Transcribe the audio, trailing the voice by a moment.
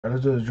Alright,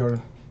 let's do this,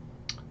 Jordan.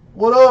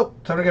 What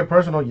up? Time to get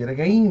personal yet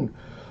again.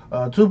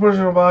 Two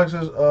personal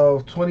boxes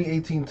of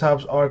 2018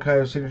 Topps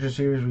Archive Signature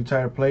Series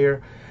retired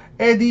player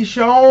Eddie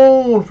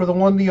Sean for the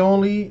one, the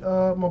only,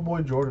 my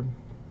boy Jordan.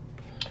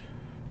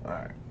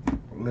 Alright,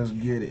 let's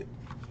get it.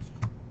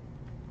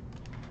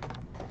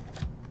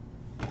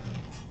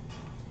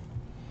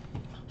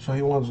 So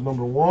he wants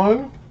number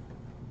 1.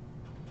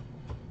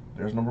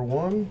 There's number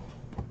 1.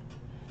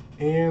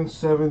 And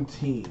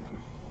 17.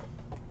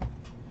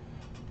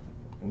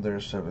 And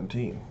there's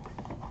 17.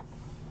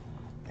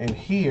 And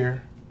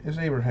here is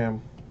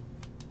Abraham.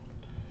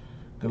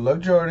 Good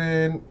luck,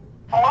 Jordan.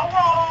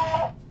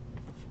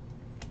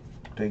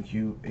 Thank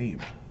you,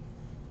 Abe.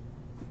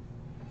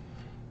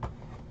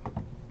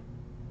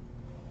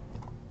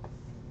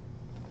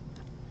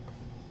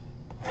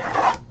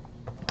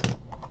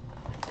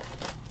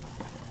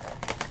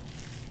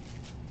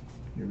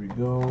 Here we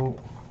go.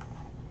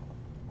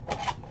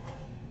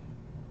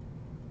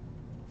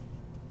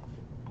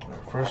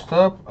 First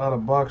up, out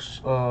of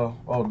box,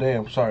 oh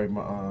damn, sorry,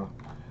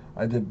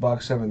 I did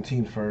box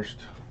 17 first.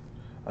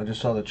 I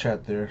just saw the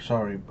chat there,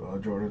 sorry,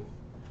 Jordan.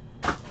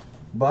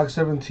 Box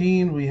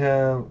 17, we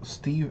have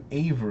Steve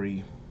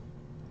Avery,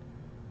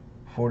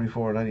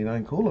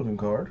 44.99, cool looking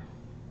card.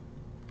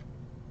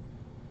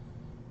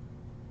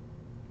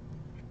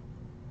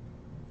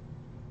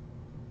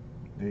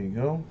 There you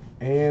go,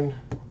 and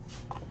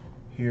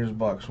here's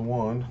box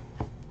 1.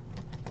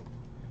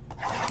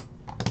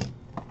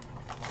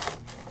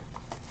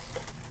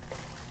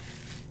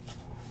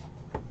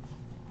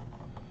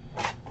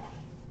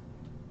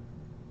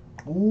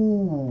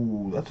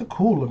 Ooh, that's a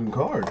cool looking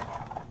card.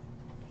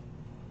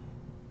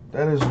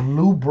 That is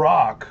Lou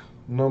Brock,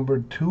 number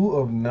 2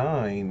 of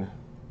 9.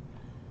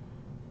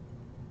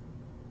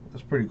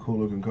 That's a pretty cool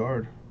looking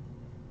card.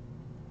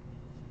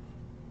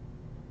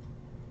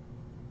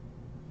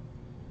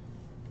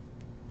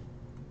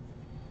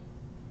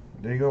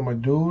 There you go, my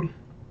dude.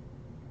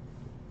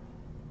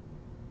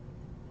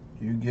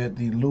 You get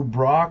the Lou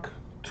Brock,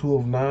 2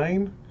 of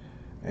 9,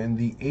 and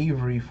the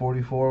Avery,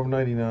 44 of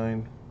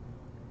 99.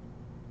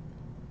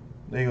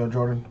 There you go,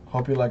 Jordan.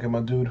 Hope you like it,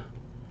 my dude.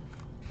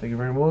 Thank you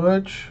very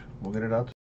much. We'll get it out.